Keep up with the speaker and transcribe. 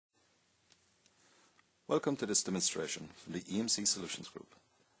Welcome to this demonstration from the EMC Solutions Group.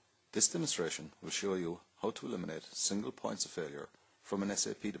 This demonstration will show you how to eliminate single points of failure from an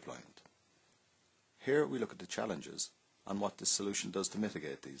SAP deployment. Here we look at the challenges and what this solution does to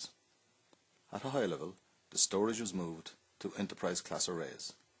mitigate these. At a high level, the storage was moved to enterprise class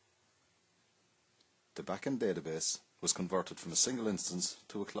arrays. The backend database was converted from a single instance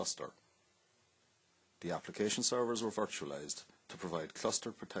to a cluster. The application servers were virtualized to provide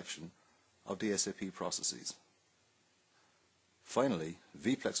clustered protection of the SAP processes. Finally,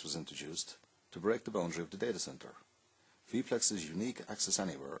 VPLEX was introduced to break the boundary of the data center. VPLEX's unique access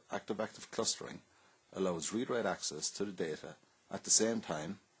anywhere active-active clustering allows read-write access to the data at the same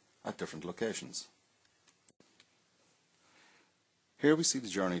time at different locations. Here we see the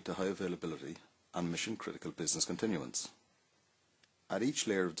journey to high availability and mission-critical business continuance. At each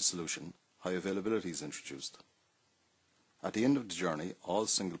layer of the solution, high availability is introduced. At the end of the journey, all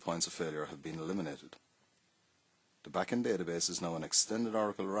single points of failure have been eliminated. The backend database is now an extended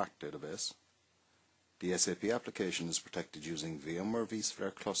Oracle RAC database. The SAP application is protected using VMware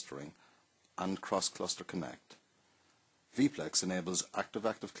vSphere clustering and cross-cluster connect. VPLEX enables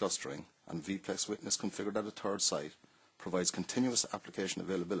active-active clustering, and VPLEX witness configured at a third site provides continuous application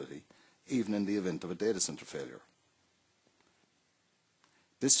availability even in the event of a data center failure.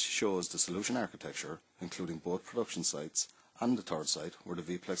 This shows the solution architecture, including both production sites and the third site where the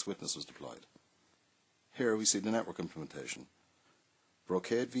VPLEX witness was deployed. Here we see the network implementation.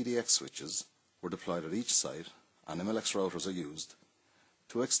 Brocade VDX switches were deployed at each site, and MLX routers are used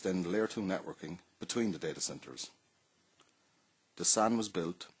to extend Layer 2 networking between the data centers. The SAN was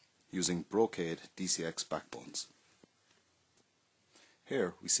built using Brocade DCX backbones.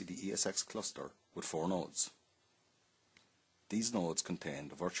 Here we see the ESX cluster with 4 nodes. These nodes contain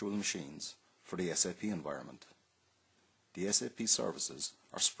the virtual machines for the SAP environment. The SAP services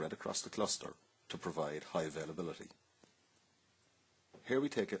are spread across the cluster to provide high availability. Here we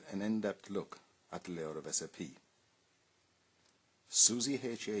take an in-depth look at the layout of SAP. SUSE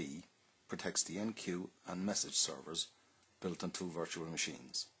HAE protects the NQ and message servers built on 2 virtual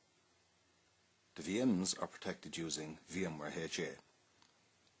machines. The VMs are protected using VMware HA.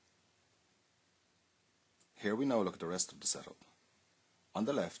 Here we now look at the rest of the setup. On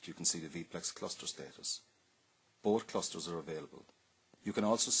the left you can see the VPLEX cluster status. Both clusters are available. You can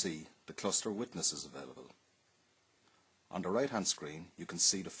also see the cluster witnesses available. On the right hand screen you can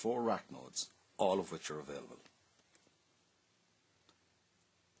see the 4 rack nodes, all of which are available.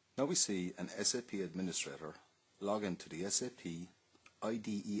 Now we see an SAP administrator log into the SAP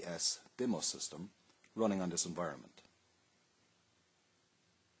IDES demo system running on this environment.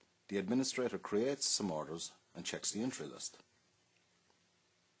 The administrator creates some orders and checks the entry list.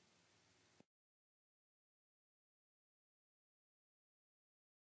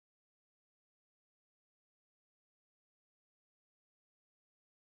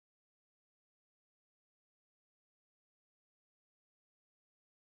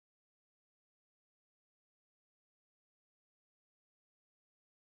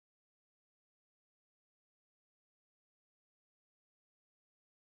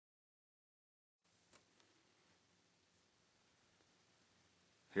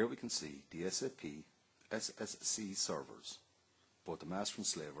 Here we can see the SAP SSC servers. Both the master and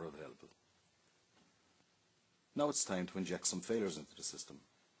slave are available. Now it's time to inject some failures into the system.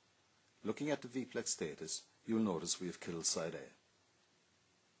 Looking at the VPLEX status, you will notice we have killed site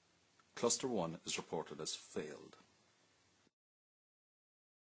A. Cluster 1 is reported as failed.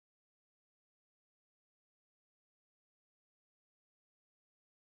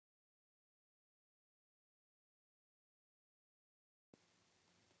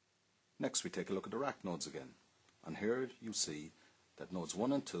 Next we take a look at the rack nodes again, and here you see that nodes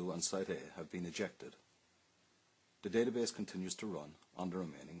 1 and 2 on site A have been ejected. The database continues to run on the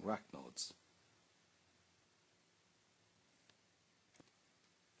remaining rack nodes.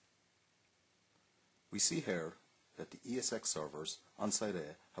 We see here that the ESX servers on site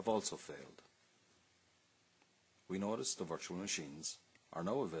A have also failed. We notice the virtual machines are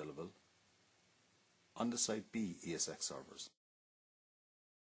now available on the site B ESX servers.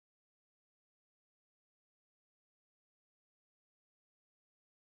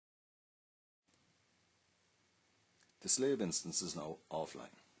 The slave instance is now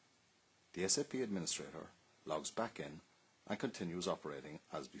offline. The SAP administrator logs back in and continues operating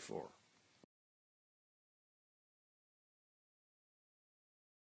as before.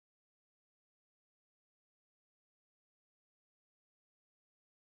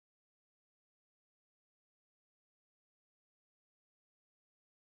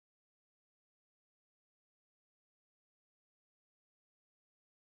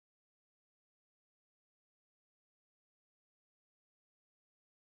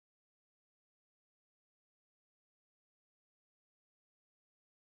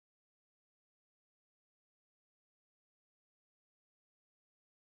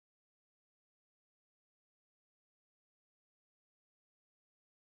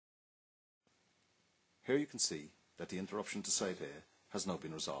 Here you can see that the interruption to Site A has now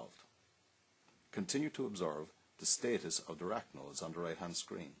been resolved. Continue to observe the status of the rack nodes on the right-hand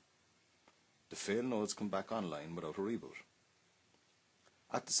screen. The failed nodes come back online without a reboot.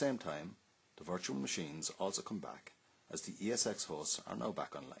 At the same time, the virtual machines also come back as the ESX hosts are now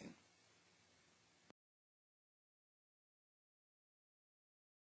back online.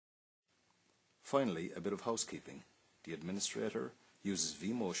 Finally, a bit of housekeeping. The administrator uses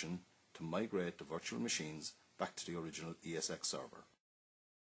vMotion to migrate the virtual machines back to the original ESX server.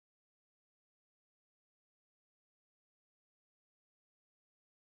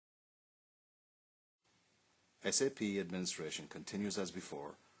 SAP administration continues as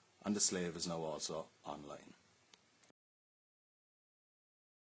before, and the slave is now also online.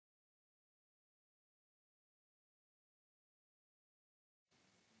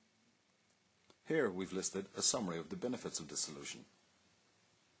 Here we've listed a summary of the benefits of this solution.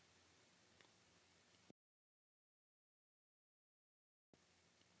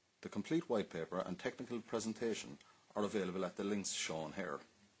 The complete white paper and technical presentation are available at the links shown here,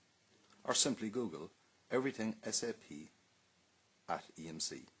 or simply Google everything SAP at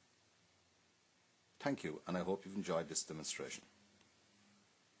EMC. Thank you, and I hope you've enjoyed this demonstration.